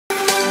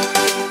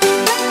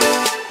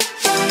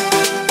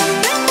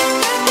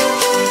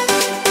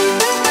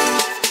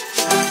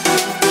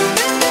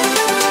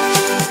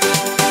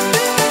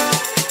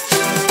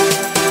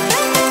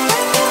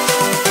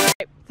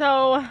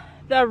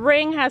the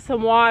ring has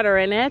some water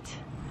in it.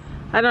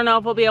 I don't know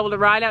if we'll be able to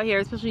ride out here,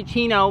 especially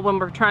Chino when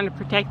we're trying to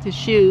protect his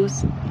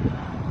shoes.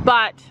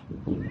 But,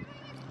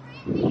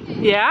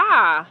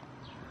 yeah,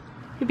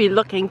 he'd be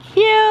looking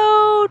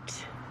cute.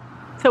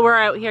 So we're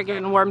out here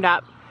getting warmed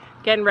up,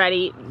 getting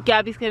ready.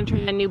 Gabby's gonna try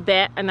a new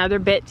bit, another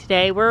bit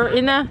today. We're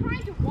in a,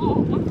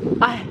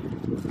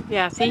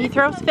 yeah, see, he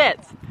throws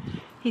fits.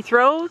 He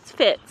throws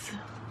fits.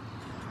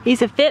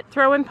 He's a fit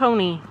throwing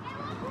pony.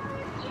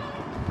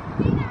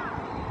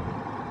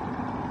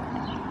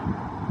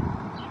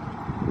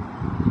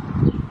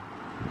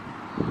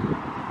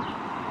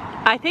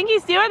 I think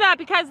he's doing that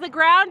because the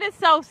ground is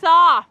so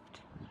soft.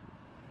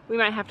 We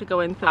might have to go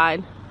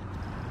inside.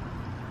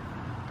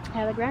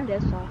 Yeah, the ground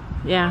is soft.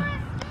 Yeah.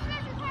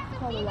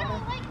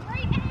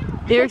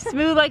 They're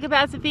smooth like a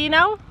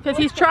Pasifino? Because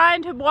he's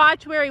trying to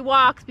watch where he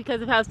walks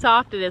because of how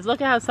soft it is.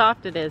 Look at how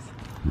soft it is.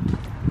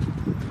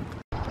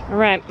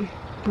 Alright,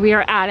 we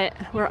are at it.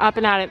 We're up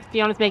and at it.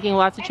 Fiona's making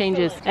lots of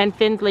changes. And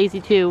Finn's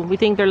lazy too. We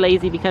think they're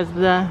lazy because of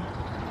the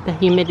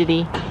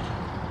humidity.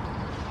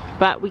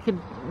 But we could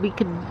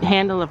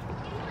handle a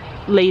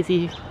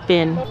lazy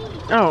Finn.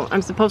 Oh,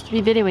 I'm supposed to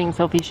be videoing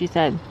Sophie, she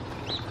said.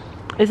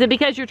 Is it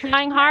because you're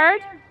trying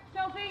hard?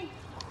 Sophie,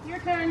 your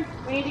turn.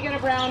 We need to get a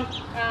brown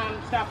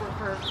stopper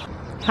first.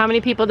 How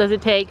many people does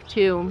it take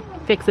to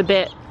fix a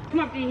bit?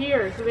 Come up to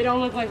here so they don't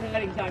look like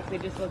wedding socks, they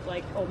just look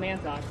like old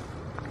man socks.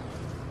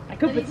 I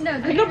could put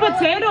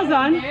sandals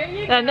on.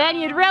 And then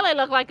you'd really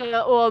look like an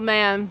old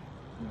man.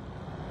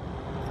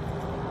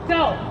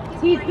 So,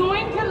 he's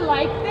going to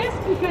like this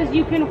because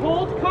you can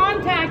hold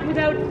contact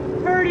without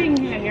hurting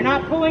him. You're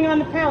not pulling on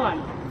the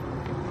pelham.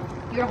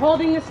 You're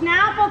holding the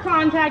snaffle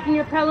contact and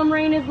your pelham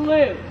rein is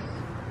loose.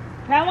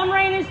 Pelham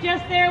rein is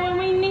just there when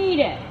we need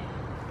it.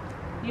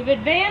 You've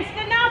advanced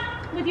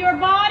enough with your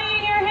body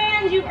and your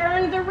hands, you've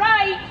earned the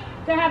right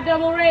to have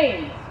double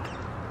reins.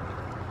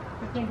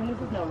 You're thinking this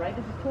is no right,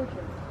 this is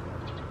torture.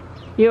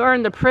 You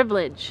earned the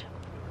privilege.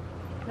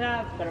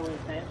 That's a better way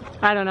to say it.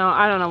 I don't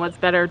know what's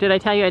better. Did I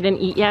tell you I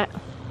didn't eat yet?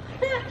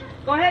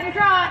 Go ahead and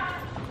trot.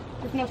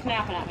 There's no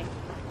snapping at me.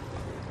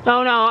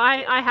 Oh no,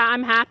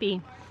 I'm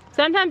happy.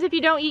 Sometimes if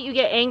you don't eat, you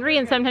get angry,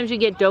 and sometimes you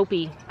get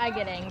dopey. I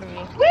get angry.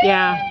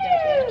 Yeah.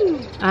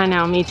 I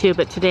know, me too,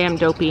 but today I'm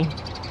dopey.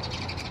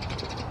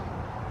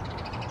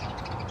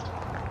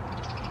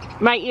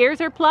 My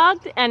ears are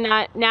plugged, and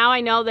now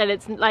I know that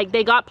it's like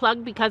they got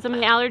plugged because of my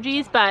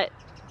allergies, but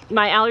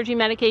my allergy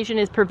medication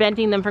is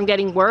preventing them from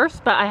getting worse,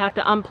 but I have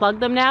to unplug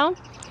them now.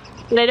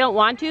 But I don't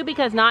want to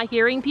because not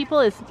hearing people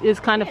is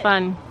kind of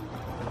fun.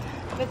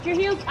 Lift your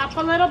heels up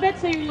a little bit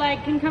so your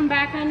leg can come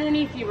back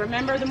underneath you.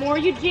 Remember, the more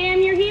you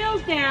jam your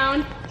heels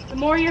down, the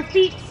more your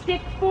feet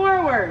stick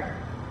forward.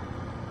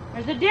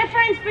 There's a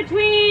difference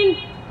between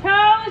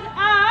toes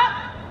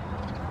up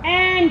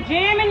and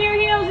jamming your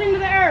heels into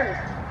the earth.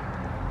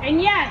 And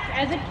yes,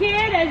 as a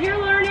kid, as you're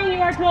learning,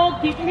 you are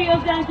told, keep your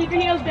heels down,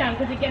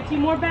 because it gets you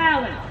more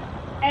balance.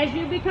 As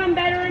you become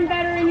better and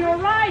better in your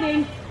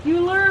riding,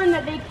 you learn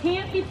that they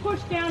can't be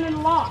pushed down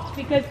and locked,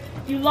 because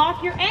you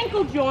lock your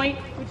ankle joint,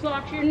 which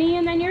locks your knee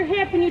and then your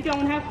hip, and you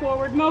don't have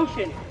forward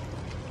motion.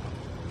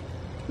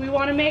 We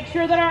want to make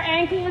sure that our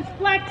ankle is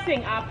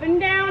flexing up and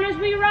down as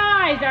we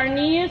rise. Our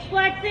knee is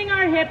flexing,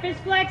 our hip is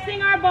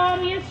flexing, our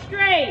body is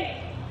straight.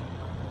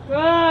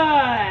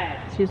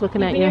 Good. She's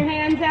looking at you. Keeping your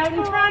hands out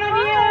in front of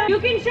you.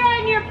 You can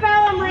shorten your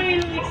pelham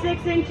rein like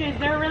 6 inches.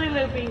 They're really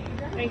loopy.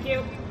 Thank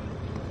you.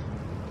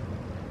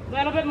 A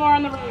little bit more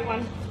on the right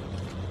one.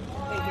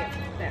 Thank you.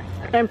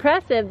 There.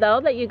 Impressive though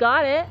that you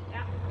got it.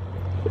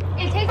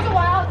 It takes a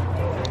while.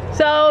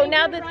 So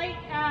now that that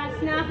right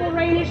snaffle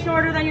rein is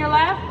shorter than your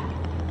left.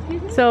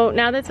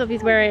 now that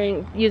Sophie's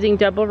using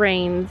double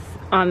reins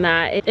on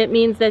that, it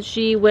means that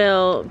she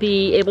will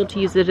be able to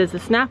use it as a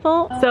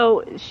snaffle.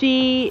 So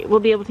she will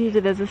be able to use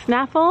it as a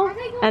snaffle,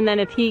 and then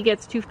if he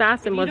gets too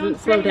fast and doesn't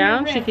slow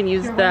down, she can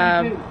use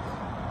the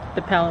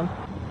pelham.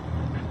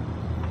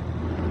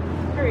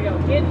 Here we go,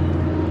 kid.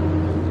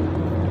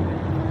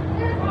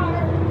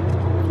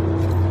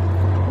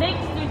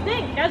 Makes you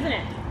think, doesn't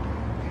it?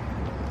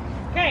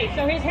 Okay,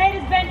 so his head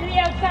is bent to the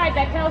outside.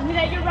 That tells me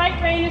that your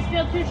right rein is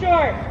still too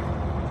short.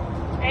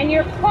 And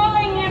you're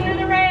pulling him to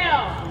the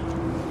rail.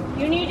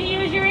 You need to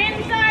use your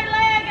inside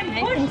leg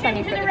and push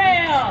him to the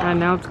rail. I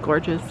know, it's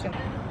gorgeous. Give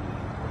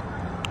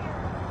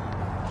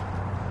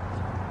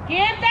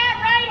that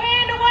right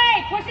hand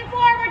away. Push it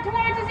forward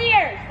towards his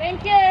ears.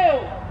 Thank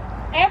you.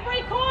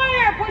 Every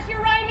corner, push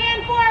your right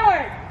hand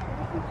forward.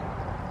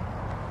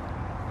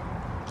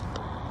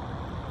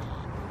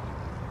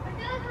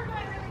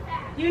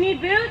 Do you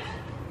need boots?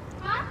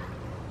 Huh?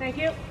 Thank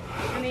you.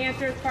 And the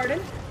answer is pardon?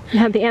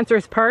 Yeah, the answer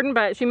is pardon,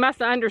 but she must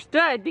have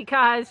understood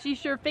because she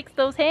sure fixed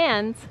those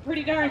hands.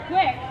 Pretty darn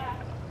quick.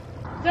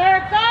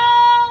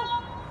 Circle!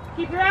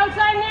 Keep your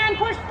outside hand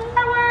pushed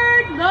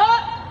forward.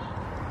 Look.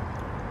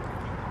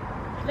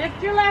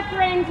 Lift your left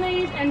rein,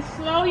 please, and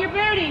slow your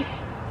booty.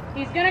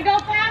 He's gonna go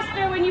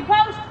faster when you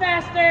post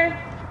faster.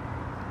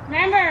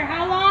 Remember,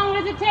 how long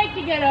does it take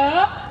to get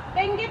up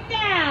and get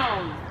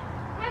down?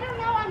 I don't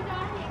know, I'm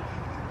dying.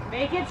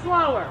 Make it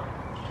slower.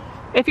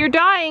 If you're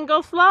dying,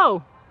 go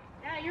slow.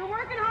 Yeah, you're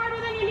working harder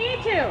than you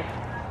need to.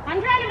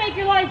 I'm trying to make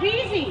your life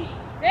easy.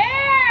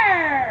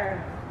 There!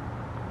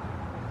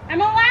 I'm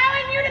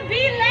allowing you to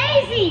be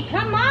lazy.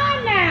 Come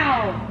on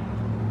now.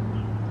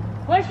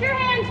 Push your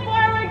hands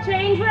forward,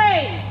 change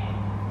rein.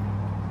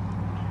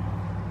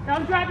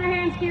 Don't drop your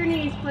hands to your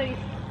knees, please.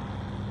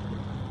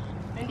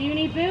 And do you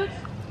need boots?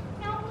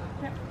 No.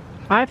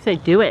 I say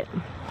do it.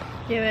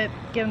 Do it.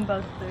 Give them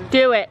both boots.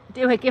 Do it.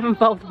 Do it. Give them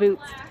both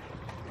boots.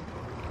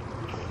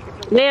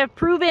 They have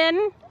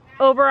proven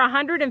over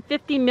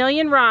 150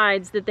 million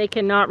rides that they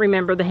cannot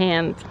remember the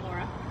hands.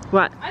 Laura,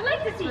 What? I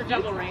like to see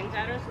double reins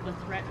at her, so the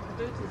threat of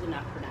the boots is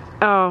enough for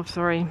now. Oh,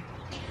 sorry.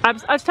 I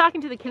was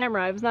talking to the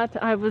camera. I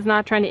was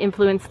not trying to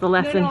influence the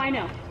lesson. No, I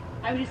know.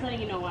 I was just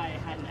letting you know why I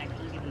hadn't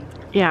actually given the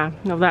threat. Yeah,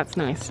 no, that's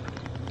nice.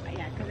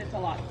 Yeah, because it's a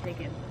lot to take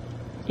in.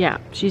 Yeah,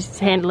 she's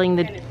handling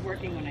And the it's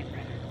working when I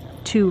thread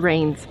her. 2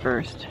 reins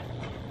first.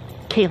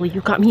 Kaylee,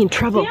 you got me in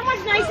trouble. See how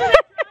much nicer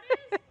that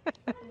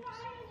trot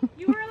is?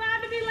 You were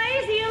allowed to be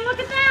lazy, and look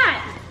at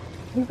that.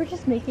 We were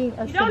just making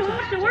a You don't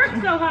have to work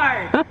so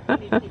hard. You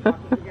need to keep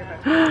walking through your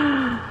house.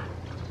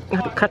 I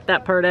have to cut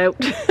that part out.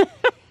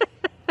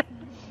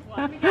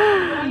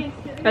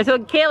 I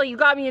told Kaylee, you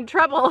got me in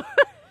trouble.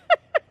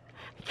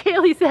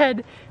 Kaylee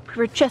said, we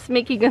were just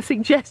making a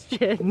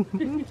suggestion.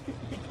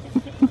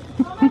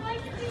 Well, I'd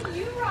like to see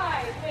you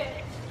ride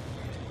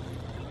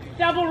with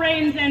double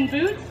reins and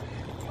boots.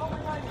 Oh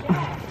my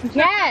God, yes.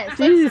 Yes,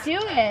 let's do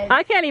it.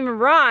 I can't even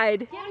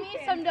ride. Give me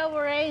some double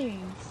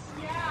reins.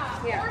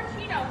 Yeah. Or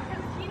Tino,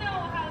 because Tino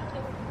has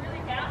a really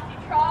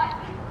nasty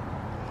trot.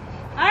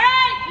 All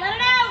right, let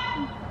it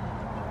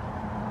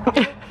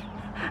out.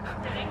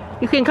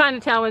 You can kind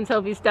of tell when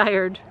Sophie's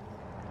tired.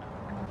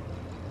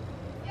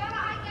 Yeah,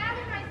 I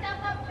gathered myself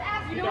up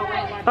fast. You don't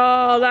like my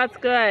Oh, that's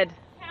good.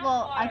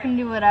 Well, I can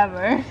do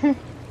whatever.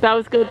 That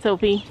was good,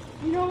 Sophie.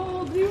 You know what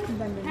we'll do?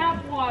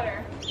 Have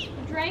water.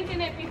 Drank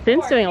in it before.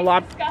 Finn's doing a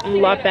lot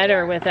Disgusting.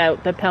 better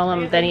without the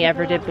Pelham than he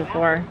ever did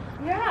before.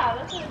 Yeah,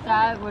 that's what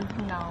That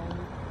would no.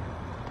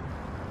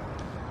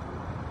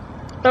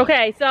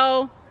 Okay,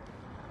 so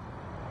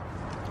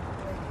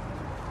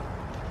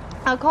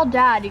I'll call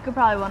Dad. You could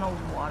probably want to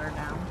water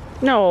down.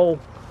 no,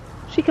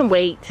 she can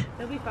wait.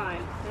 They'll be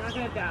fine. They're not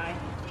gonna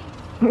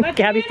die.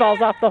 Gabby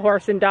falls off the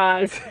horse and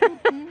dies.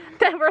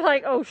 Then we're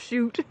like, oh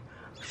shoot,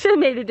 should have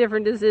made a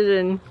different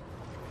decision.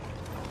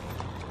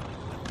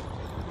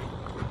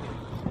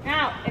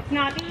 Now, it's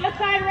not the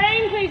outside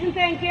rein, please and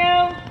thank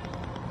you.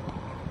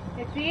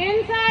 It's the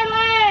inside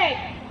leg.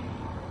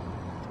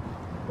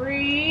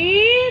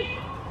 Breathe.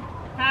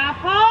 Half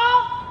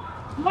halt.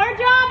 Your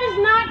job is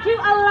not to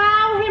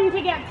allow him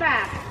to get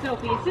fast,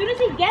 Sophie. As soon as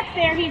he gets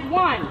there, he's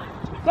won.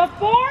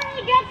 Before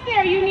he gets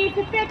there, you need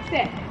to fix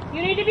it.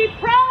 You need to be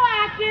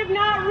proactive,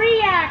 not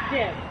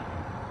reactive.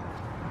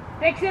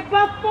 Fix it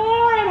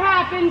before it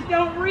happens.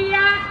 Don't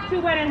react to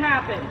when it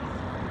happens.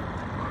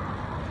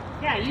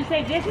 Yeah, you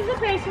say, this is the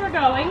pace we're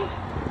going.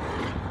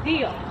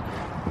 Deal.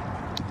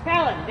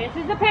 Tell him, this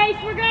is the pace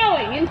we're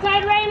going.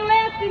 Inside rein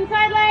lift,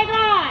 inside leg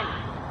on.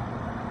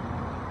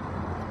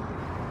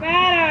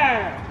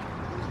 Better.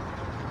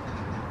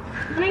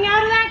 Coming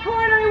out of that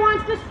corner, he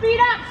wants to speed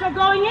up. So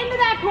going into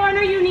that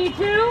corner, you need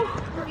to.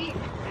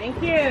 Thank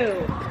you.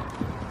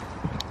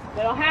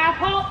 Little half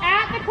halt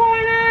at the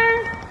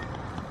corner.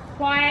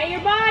 Quiet your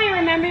body.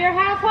 Remember, your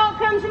half halt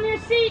comes from your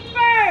seat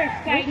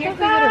first. Tighten your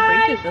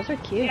thighs. Those are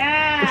cute.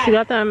 Yeah. She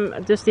got them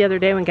just the other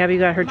day when Gabby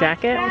got her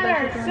jacket.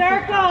 Better. She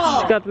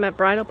Circle. got them at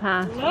Bridal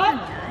Path. Look.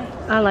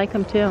 I like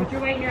them too. Put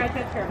your weight in your eyes.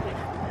 That's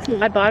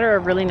perfect. I bought her a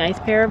really nice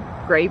pair of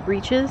gray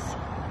breeches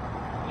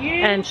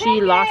and she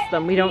take lost it.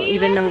 them. We don't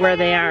even know where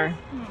they are.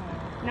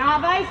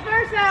 Not vice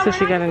versa. So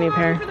she got a new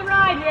pair. For the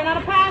ride. You're not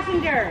a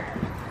passenger.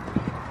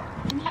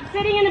 You're not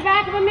sitting in the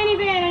back of a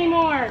minivan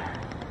anymore.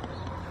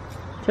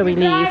 Till we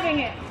You're leave. driving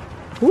it.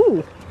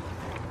 Ooh.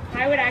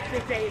 I would actually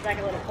say he's like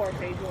a little Porsche.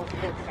 He's a little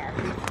sports car.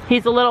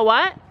 He's a little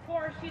what?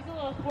 Porsche. He's a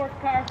little sports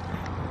car.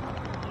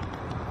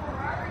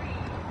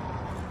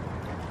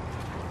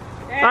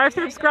 There. Our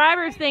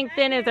subscribers think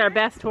Finn is our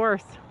best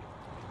horse.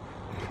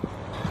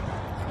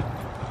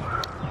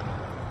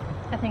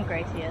 I think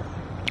Gracie is.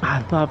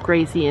 I love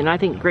Gracie and I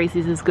think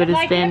Gracie's as good as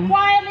Like to Finn.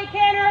 quietly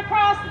canter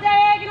across the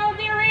diagonal of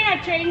the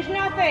arena. Change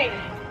nothing.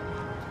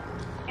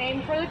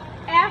 Aim for the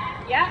F.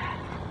 Yep.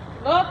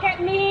 Look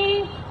at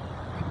me.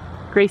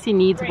 Gracie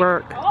needs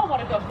work. Oh,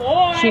 what a good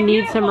boy. She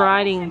needs some Beautiful.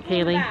 riding, Sit to the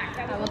Kaylee. back.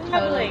 That I was will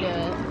totally do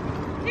lovely.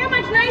 it. See how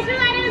much nicer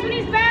that is when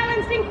he's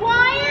balanced and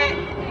quiet?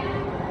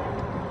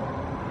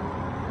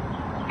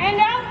 And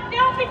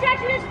don't be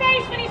touching his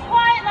face when he's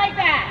quiet like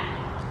that.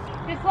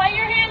 Just let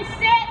your hands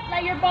sit,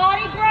 let your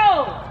body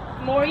grow.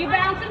 The more you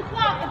bounce and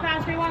flop, the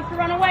faster he wants to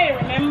run away.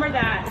 Remember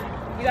that.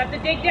 You have to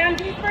dig down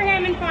deep for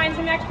him and find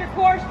some extra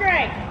core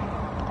strength.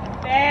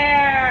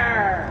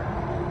 There.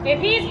 If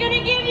he's going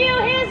to give you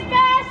his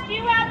best,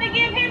 you have to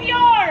give him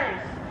yours.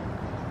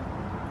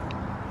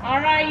 All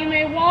right, you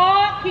may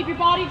walk. Keep your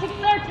body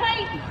together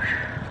tight.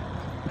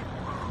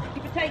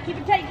 Keep it tight, keep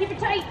it tight, keep it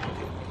tight.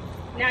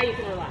 Now you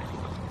can relax.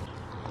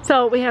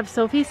 So we have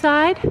Sophie's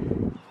side,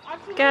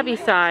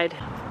 Gabby's side.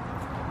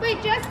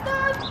 Wait, just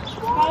the...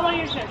 Follow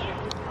your sister.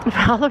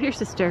 Follow your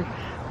sister.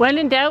 When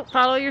in doubt,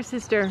 follow your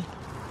sister.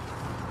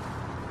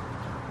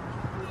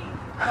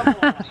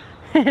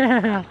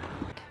 Yeah.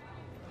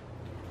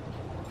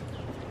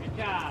 Good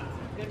job.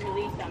 Good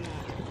release on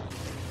that.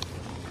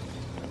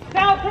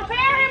 So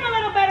prepare him a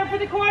little better for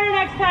the corner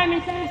next time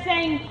instead of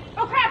saying,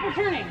 oh crap, we're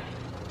turning.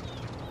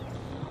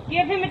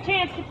 Give him a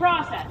chance to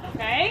process,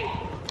 okay?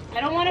 I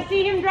don't want to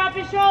see him drop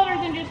his shoulders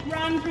and just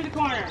run through the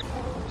corner.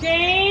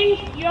 Change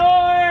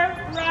your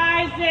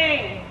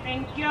rising.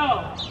 Thank you.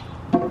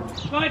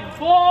 Good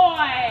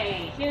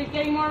boy. He's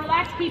getting more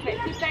relaxed. Keep it.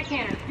 Keep that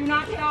canter. Do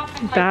not stop.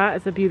 That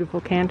is a beautiful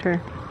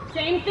canter.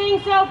 Same thing,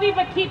 Sophie,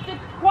 but keep the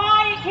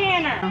quiet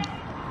canter.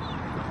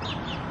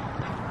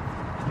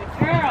 Good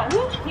girl.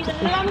 Whoop. He's a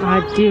little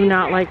I do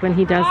not like when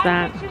he does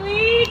that. Get your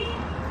lead.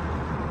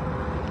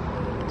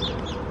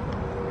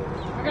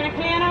 We're going to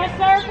can our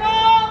circle.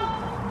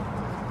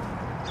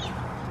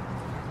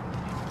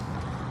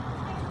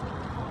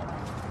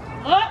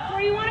 Look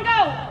where you want to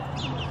go.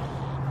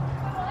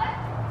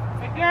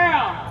 Good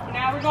girl.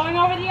 Now we're going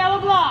over the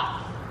yellow block.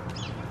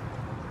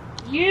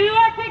 You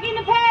are picking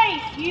the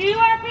pace. You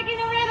are picking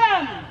the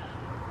rhythm.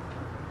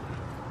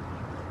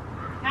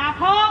 Half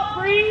halt,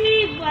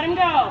 breathe, let him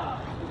go.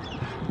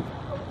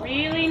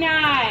 Really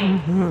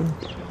nice.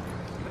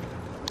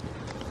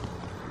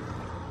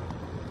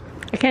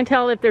 I can't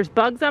tell if there's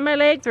bugs on my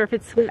legs or if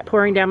it's sweat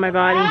pouring down my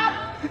body.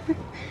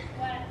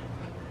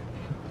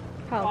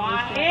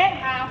 Quiet,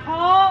 half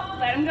halt,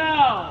 let him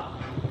go.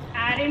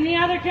 Add in the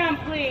other jump,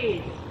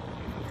 please.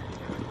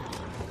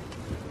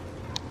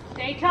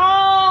 Stay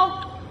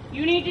tall.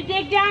 You need to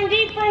dig down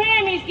deep for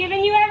him. He's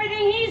giving you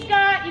everything he's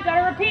got. You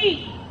gotta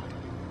repeat.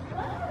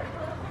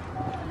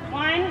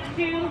 1,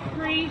 2,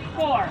 3,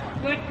 4.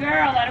 Good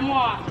girl, let him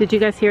walk. Did you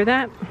guys hear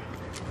that?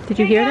 Did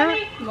you hear that?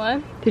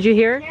 What? Did you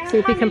hear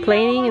Sophie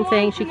complaining and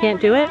saying she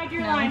can't do it?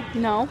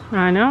 No.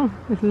 I know.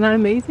 Isn't that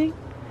amazing?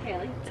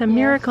 Haley, It's a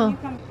miracle.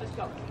 let's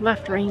go.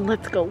 Left rein,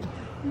 let's go.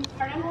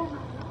 Pardon?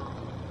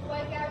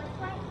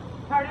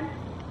 Pardon?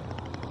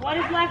 What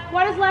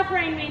does left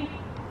rein mean?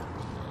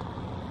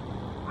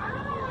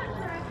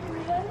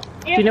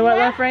 Do you know what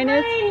left rein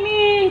is? Left rein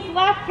means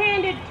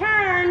left-handed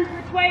turn.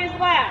 Which way is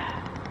left?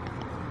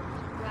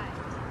 Right.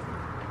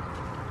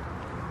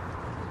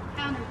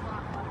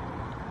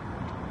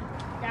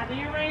 Counterclockwise. Gather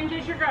your reins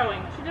as you're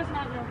going. She does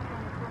not know.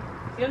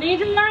 You'll need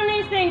to learn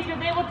these things because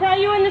they will tell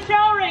you in the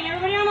show ring.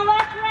 Everybody on the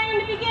left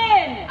rein to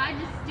begin. I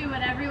just do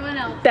what everyone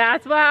else does.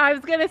 That's what I was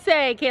gonna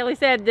say. Kaylee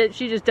said that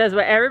she just does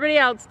what everybody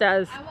else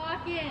does. I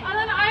walk in. And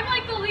then I'm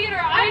like the leader.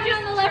 I do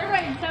on the left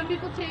rein. Some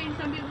people change,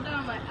 some people don't.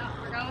 I'm like, oh,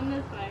 we're going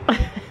this way.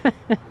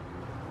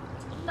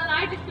 Then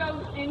I just go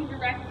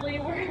indirectly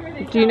wherever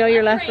they Do you know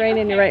your left rein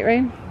and your right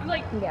rein? I'm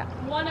like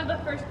one of the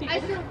first people. I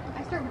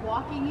start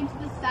walking into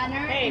the center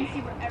and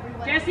see where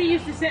everyone Jessie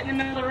used to sit in the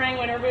middle of the ring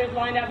when everybody was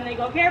lined up and they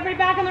go, okay, everybody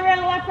back on the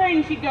left rein,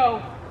 and she'd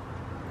go,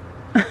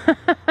 Wait,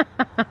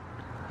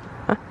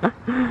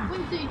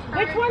 so you turn,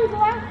 which one's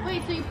left?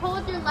 Wait, so you pull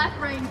with your left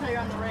rein until you're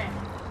on the ring.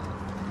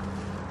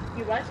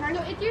 You what, sorry?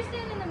 So if you're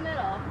standing in the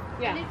middle,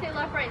 Yeah. and they say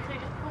left rein, so you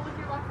just pull with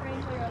your left rein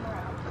until you're on the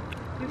round.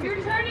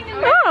 You're turning in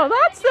Oh,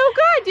 that's so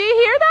good. Do you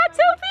hear that,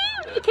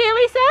 Sophie?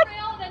 Kaylee the said?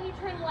 rail, then you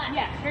turn left.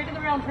 Yeah, straight to the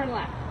rail and turn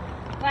left.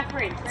 Left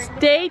rein. Straight to the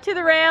Stay to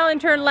the rail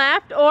and turn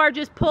left, or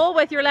just pull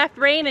with your left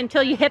rein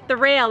until you hit the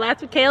rail.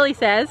 That's what Kaylee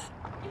says. If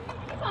you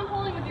keep on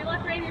pulling with your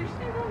left rein, you're just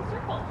going to go in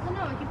circles. Well,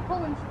 no, if you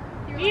pull into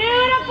your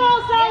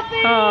Beautiful,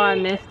 Sophie! Oh, I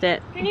missed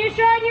it. Can you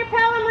shorten your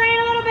pelham rein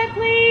a little bit,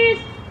 please?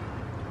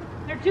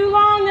 They're too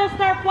long, they'll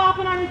start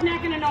flopping on his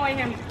neck and annoy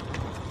him.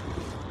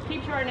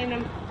 Keep shortening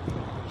them.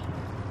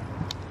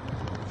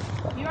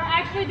 You are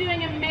actually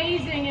doing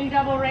amazing in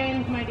double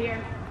reins, my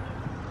dear.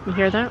 You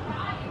hear that?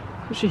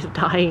 She's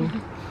dying.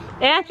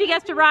 And she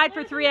gets to ride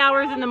for 3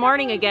 hours in the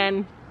morning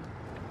again.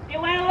 It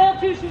went a little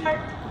too short.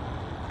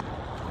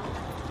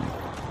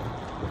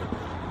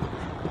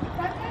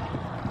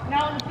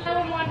 No, the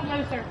pelham one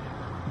looser.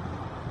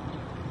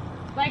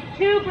 Like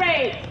 2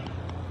 braids.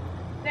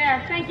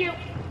 There, thank you.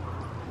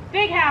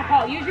 Big half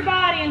halt. Use your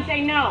body and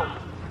say no.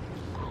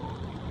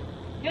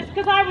 Just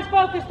because I was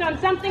focused on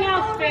something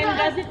else, Finn,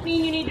 doesn't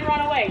mean you need to run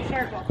away.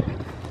 Circle.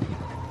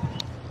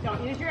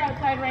 Don't use your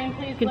outside rein,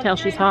 please. You can tell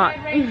she's hot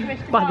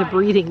by the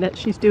breathing that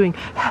she's doing.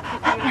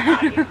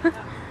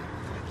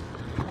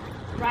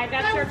 Ride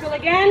that circle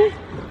again.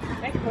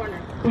 Next corner.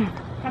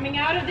 Coming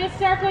out of this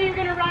circle, you're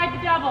going to ride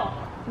the double.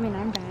 I mean,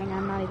 I'm dying.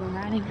 I'm not even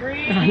riding.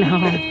 Breathe. I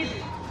know.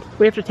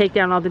 We have to take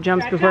down all the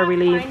jumps Stretch before up, we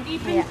leave. Find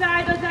deep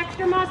inside those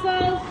extra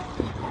muscles.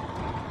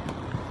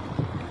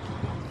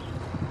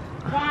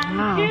 1,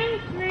 Wow. 2,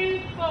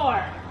 3,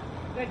 4.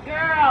 Good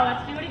girl.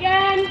 Let's do it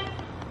again.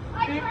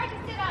 I tried to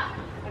sit up.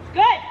 That's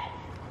good.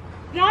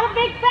 It's not a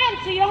big fence,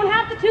 so you don't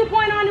have to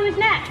 2-point onto his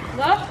neck.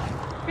 Look.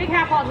 Big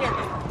half halt here.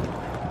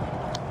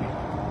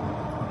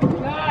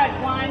 Good.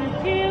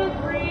 1, 2,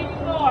 3,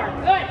 4.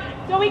 Good.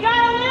 So we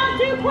got a little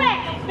too quick.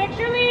 Let's fix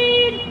your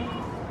lead.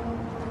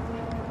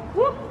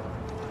 Whoop.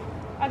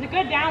 That was a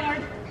good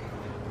downward.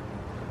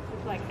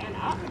 leg and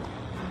up.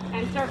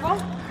 And circle.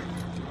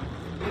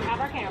 We have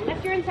our camera.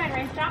 Lift your inside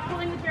rein. Stop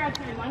pulling with your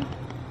outside one.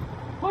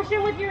 Push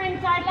him with your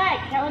inside leg.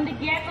 Tell him to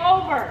get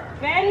over.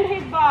 Bend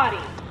his body.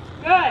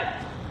 Good.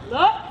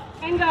 Look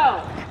and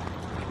go.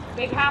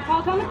 Big half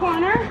halt on the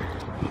corner.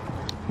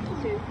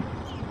 2,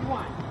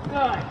 1.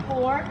 Good.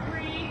 4,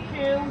 3,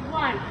 2,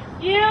 1.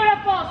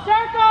 Beautiful.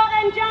 Circle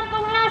and jump the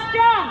last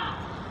jump.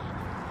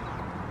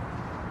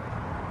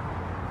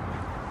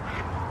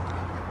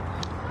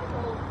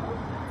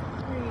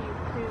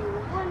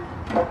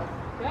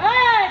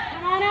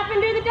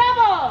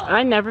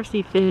 I never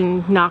see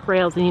Finn knock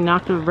rails, and he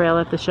knocked a rail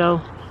at the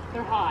show.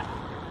 They're hot.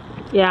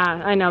 Yeah,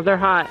 I know, they're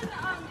hot. It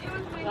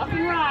was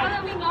winter,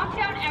 and we knocked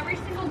down every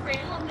single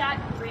rail on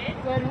that grid.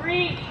 Good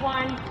reach.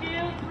 1,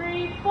 2,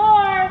 3, 4.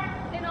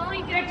 And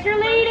only Get your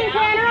lead and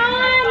canter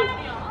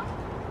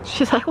on.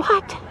 She's like,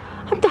 what?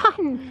 I'm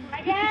done.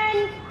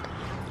 Again.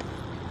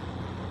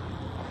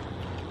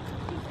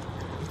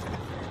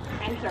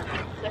 And circle.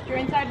 Lift your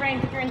inside rein,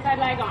 put your inside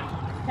leg on.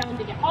 Tell him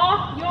to get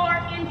off your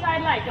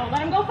inside leg. Don't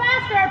let him go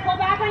faster. Pull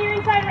back on your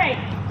inside rein.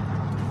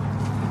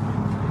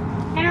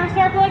 Enter a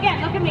circle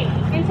again. Look at me.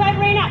 Inside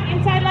rein up.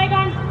 Inside leg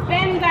on.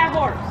 Bend that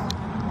horse.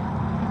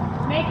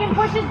 Make him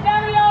push his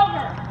belly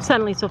over.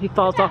 Suddenly Sophie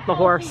falls off the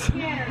horse.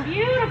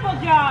 Beautiful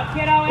job,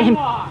 kiddo, and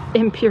walk.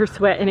 In pure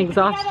sweat and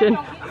exhaustion.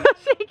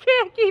 She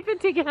can't keep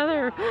it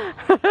together.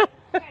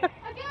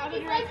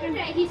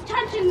 He's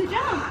touching the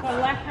jump. The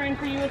left rein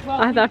for you as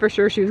well. I thought for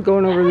sure she was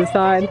going over the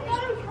side.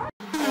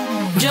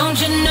 Don't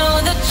you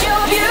know that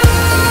you're beautiful?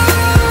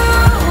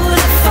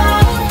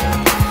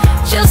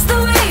 Just